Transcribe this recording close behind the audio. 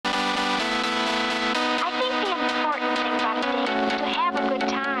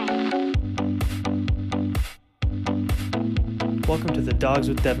welcome to the Dogs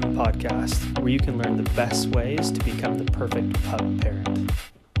with Devin podcast, where you can learn the best ways to become the perfect pup parent.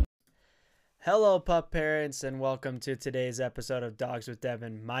 Hello, pup parents, and welcome to today's episode of Dogs with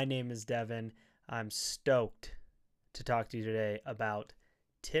Devin. My name is Devin. I'm stoked to talk to you today about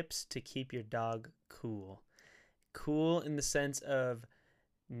tips to keep your dog cool. Cool in the sense of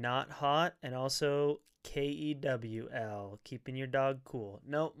not hot, and also KEWL, keeping your dog cool.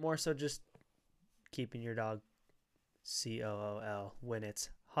 No, more so just keeping your dog COOL when it's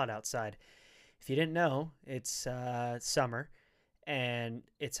hot outside. If you didn't know, it's summer and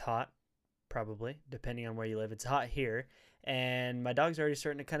it's hot, probably, depending on where you live. It's hot here, and my dog's already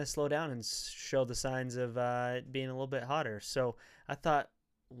starting to kind of slow down and show the signs of it being a little bit hotter. So I thought,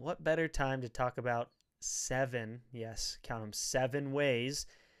 what better time to talk about 7, yes, count them, 7 ways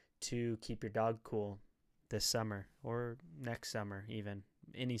to keep your dog cool this summer or next summer, even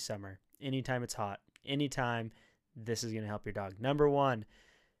any summer, anytime it's hot, anytime. This is going to help your dog. Number 1,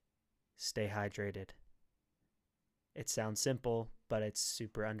 stay hydrated. It sounds simple, but it's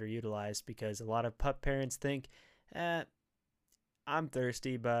super underutilized because a lot of pup parents think, I'm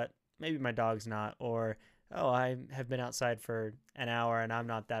thirsty, but maybe my dog's not. Or, I have been outside for an hour and I'm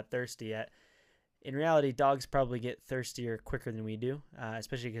not that thirsty yet. In reality, dogs probably get thirstier quicker than we do,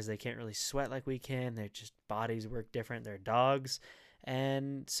 especially because they can't really sweat like we can. Their just bodies work different. They're dogs.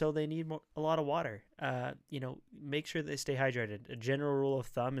 And so they need a lot of water. Make sure they stay hydrated. A general rule of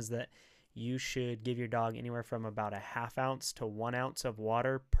thumb is that you should give your dog anywhere from about a ½ ounce to 1 ounce of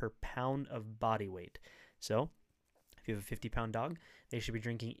water per pound of body weight. So if you have a 50-pound dog, they should be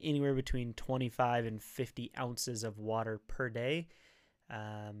drinking anywhere between 25 and 50 ounces of water per day,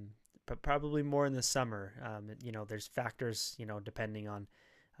 but probably more in the summer. There's factors, depending on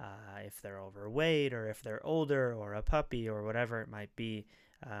if they're overweight or if they're older or a puppy or whatever it might be.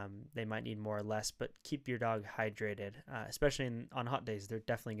 They might need more or less, but keep your dog hydrated, especially on hot days. They're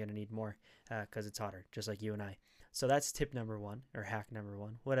definitely going to need more because it's hotter, just like you and I. So that's tip number 1, or hack number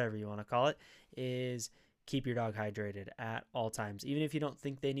 1, whatever you want to call it, is keep your dog hydrated at all times. Even if you don't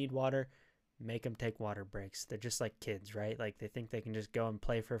think they need water, make them take water breaks. They're just like kids, right? Like they think they can just go and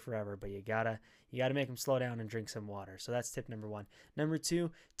play for forever, but you gotta make them slow down and drink some water. So that's tip number 1. Number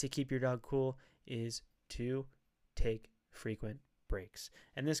 2, to keep your dog cool, is to take frequent breaks.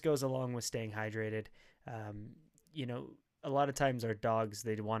 And this goes along with staying hydrated. A lot of times our dogs,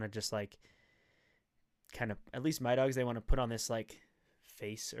 they want to just like kind of, at least my dogs, they want to put on this like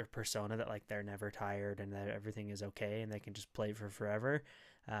face or persona that like they're never tired and that everything is okay and they can just play for forever.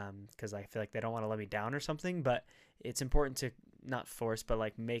 Because I feel like they don't want to let me down or something, but it's important to not force, but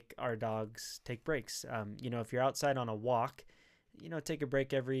like make our dogs take breaks. If you're outside on a walk, take a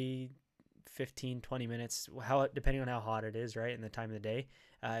break every 15-20 minutes, depending on how hot it is, right, and the time of the day.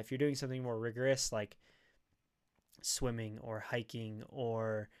 If you're doing something more rigorous like swimming or hiking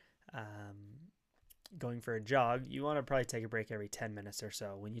or going for a jog, you want to probably take a break every 10 minutes or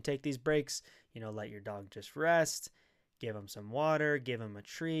so. When you take these breaks, let your dog just rest. Give them some water, give them a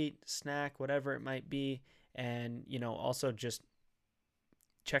treat, snack, whatever it might be. And, also just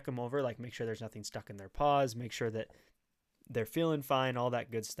check them over, like make sure there's nothing stuck in their paws, make sure that they're feeling fine, all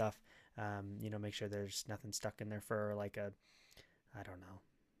that good stuff. Make sure there's nothing stuck in their fur, like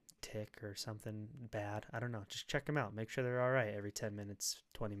tick or something bad. I don't know. Just check them out. Make sure they're all right every 10 minutes,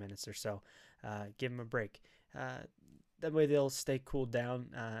 20 minutes or so. Give them a break. That way they'll stay cooled down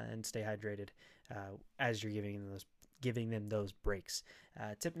and stay hydrated as you're giving them those breaks.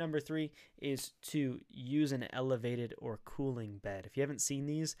 Tip number 3 is to use an elevated or cooling bed. If you haven't seen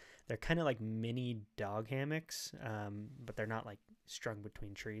these, they're kind of like mini dog hammocks, but they're not like strung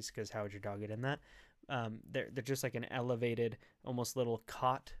between trees, because how would your dog get in that? They're just like an elevated, almost little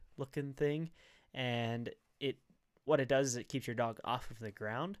cot looking thing, and what it does is it keeps your dog off of the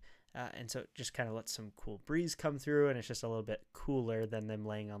ground, and so it just kind of lets some cool breeze come through, and it's just a little bit cooler than them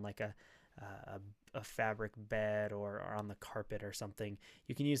laying on like a fabric bed or on the carpet or something.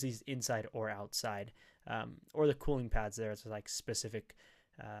 You can use these inside or outside, or the cooling pads there. It's like specific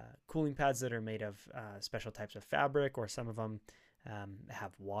cooling pads that are made of special types of fabric, or some of them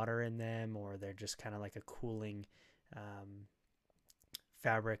have water in them, or they're just kind of like a cooling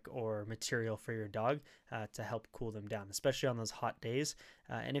fabric or material for your dog to help cool them down, especially on those hot days.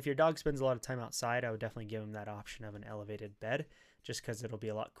 And if your dog spends a lot of time outside, I would definitely give them that option of an elevated bed, just because it'll be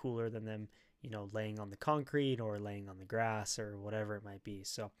a lot cooler than them, laying on the concrete or laying on the grass or whatever it might be.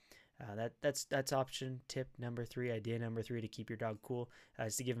 So that's option tip number 3, idea number 3 to keep your dog cool,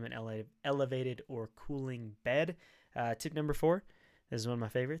 is to give them an elevated or cooling bed. Tip number 4, this is one of my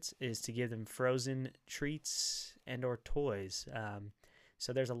favorites, is to give them frozen treats and or toys.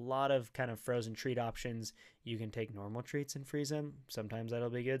 So there's a lot of kind of frozen treat options. You can take normal treats and freeze them. Sometimes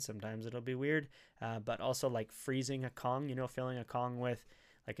that'll be good, sometimes it'll be weird. But also like freezing a Kong, filling a Kong with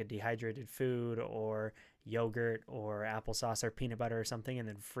like a dehydrated food or yogurt or applesauce or peanut butter or something, and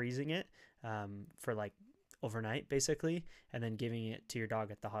then freezing it for like overnight basically, and then giving it to your dog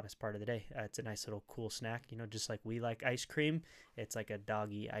at the hottest part of the day. It's a nice little cool snack, just like we like ice cream. It's like a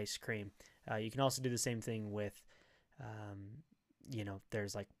doggy ice cream. You can also do the same thing with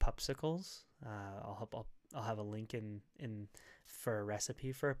there's like popsicles. I'll have a link in for a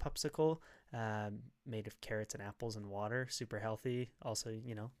recipe for a popsicle made of carrots and apples and water. Super healthy. Also,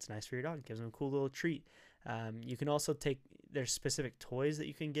 it's nice for your dog. It gives them a cool little treat. You can also there's specific toys that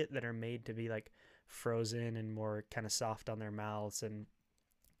you can get that are made to be like frozen and more kind of soft on their mouths and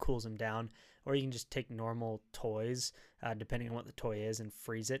cools them down. Or you can just take normal toys, depending on what the toy is, and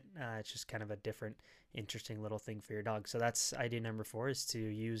freeze it. It's just kind of a different, interesting little thing for your dog. So that's idea number 4, is to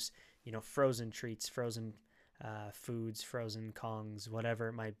use, frozen treats, frozen foods, frozen Kongs, whatever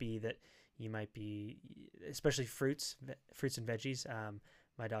it might be that you might be, especially fruits and veggies.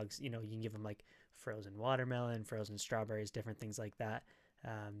 My dogs, you can give them like frozen watermelon, frozen strawberries, different things like that.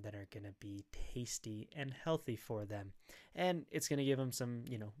 That are going to be tasty and healthy for them. And it's going to give them some,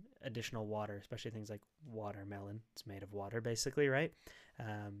 additional water, especially things like watermelon. It's made of water basically, right?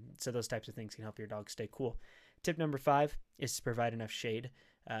 So those types of things can help your dog stay cool. Tip number 5 is to provide enough shade.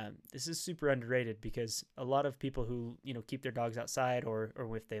 This is super underrated because a lot of people who, keep their dogs outside or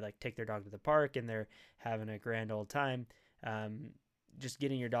if they like take their dog to the park and they're having a grand old time, just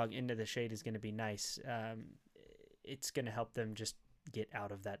getting your dog into the shade is going to be nice. It's going to help them just get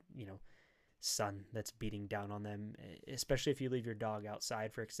out of that, sun that's beating down on them, especially if you leave your dog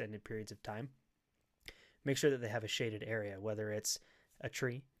outside for extended periods of time. Make sure that they have a shaded area, whether it's a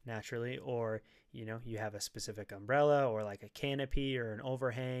tree naturally, or, you have a specific umbrella or like a canopy or an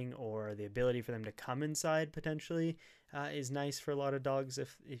overhang, or the ability for them to come inside potentially is nice for a lot of dogs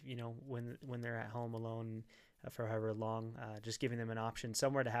if when they're at home alone for however long, just giving them an option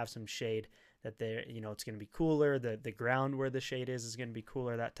somewhere to have some shade that they're, it's going to be cooler. The ground where the shade is going to be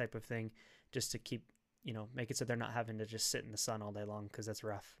cooler, that type of thing, just to keep, make it so they're not having to just sit in the sun all day long, because that's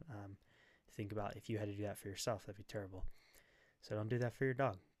rough. Think about if you had to do that for yourself, that'd be terrible. So don't do that for your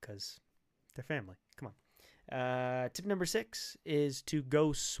dog, because they're family. Come on. Tip number 6 is to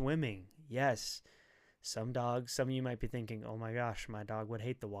go swimming. Yes. Some of you might be thinking, oh my gosh, my dog would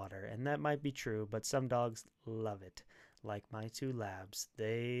hate the water. And that might be true, but some dogs love it. Like my 2 labs,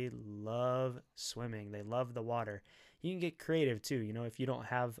 they love swimming. They love the water. You can get creative too. If you don't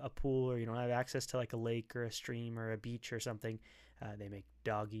have a pool or you don't have access to like a lake or a stream or a beach or something, they make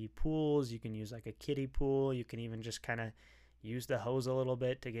doggy pools. You can use like a kiddie pool. You can even just kind of use the hose a little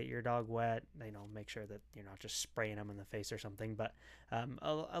bit to get your dog wet. Make sure that you're not just spraying them in the face or something. But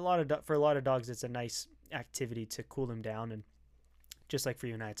for a lot of dogs, it's a nice activity to cool them down. And just like for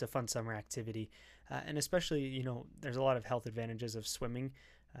you and I, it's a fun summer activity. And especially, there's a lot of health advantages of swimming.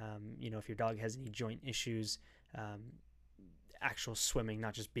 If your dog has any joint issues, actual swimming,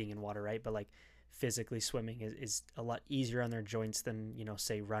 not just being in water, right? But like physically swimming is a lot easier on their joints than,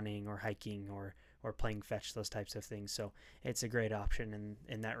 say running or hiking or playing fetch, those types of things. So it's a great option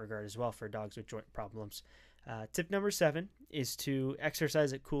in that regard as well for dogs with joint problems. Tip number 7 is to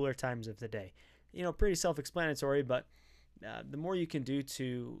exercise at cooler times of the day. Pretty self-explanatory, but the more you can do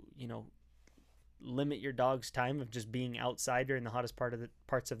to, limit your dog's time of just being outside during the hottest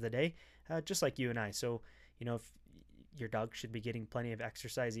parts of the day, just like you and I. So, if your dog should be getting plenty of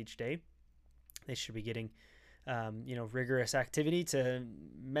exercise each day, they should be getting rigorous activity to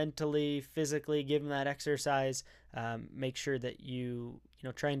mentally, physically give them that exercise. Make sure that you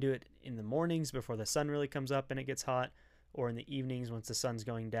try and do it in the mornings before the sun really comes up and it gets hot, or in the evenings once the sun's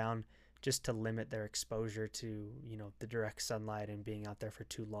going down, just to limit their exposure to, the direct sunlight and being out there for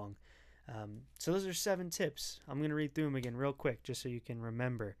too long. So those are 7 tips. I'm going to read through them again real quick just so you can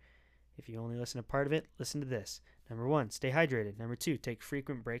remember. If you only listen to part of it, listen to this. Number 1, stay hydrated. Number 2, take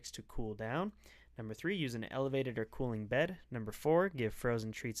frequent breaks to cool down. Number 3, use an elevated or cooling bed. Number 4, give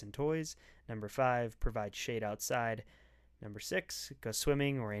frozen treats and toys. Number 5, provide shade outside. Number 6, go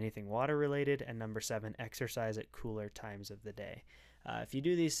swimming or anything water related. And number 7, exercise at cooler times of the day. If you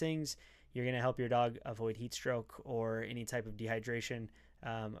do these things, you're going to help your dog avoid heat stroke or any type of dehydration.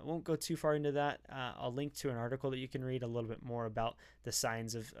 I won't go too far into that. I'll link to an article that you can read a little bit more about the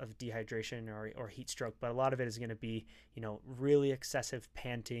signs of dehydration or heat stroke, but a lot of it is going to be, really excessive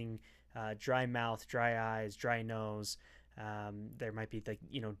panting, dry mouth, dry eyes, dry nose. There might be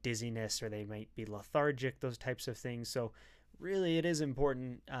dizziness, or they might be lethargic, those types of things. So really it is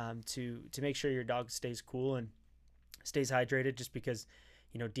important to make sure your dog stays cool and stays hydrated, just because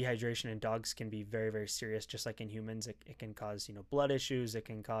dehydration in dogs can be very, very serious, just like in humans. It can cause, blood issues. It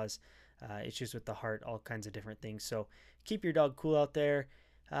can cause issues with the heart, all kinds of different things. So keep your dog cool out there.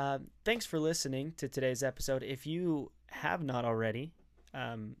 Thanks for listening to today's episode. If you have not already,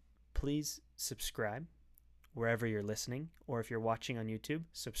 please subscribe wherever you're listening, or if you're watching on YouTube,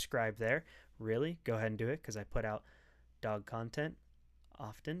 subscribe there. Really, go ahead and do it, because I put out dog content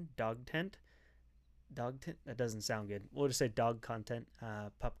often. Dog tent, that doesn't sound good. We'll just say dog content,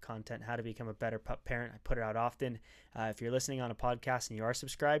 pup content, how to become a better pup parent. I put it out often. If you're listening on a podcast and you are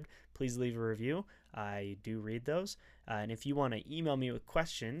subscribed, please leave a review. I do read those. And if you want to email me with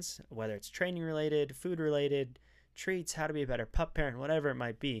questions, whether it's training related, food related, treats, how to be a better pup parent, whatever it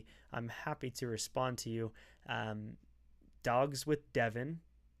might be, I'm happy to respond to you. dogswithdevin,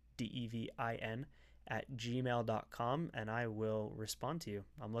 DEVIN, @gmail.com, and I will respond to you.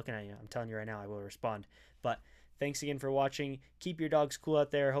 I'm looking at you. I'm telling you right now, I will respond. But thanks again for watching. Keep your dogs cool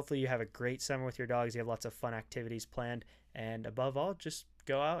out there. Hopefully you have a great summer with your dogs. You have lots of fun activities planned. And above all, just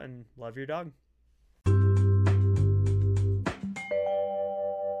go out and love your dog.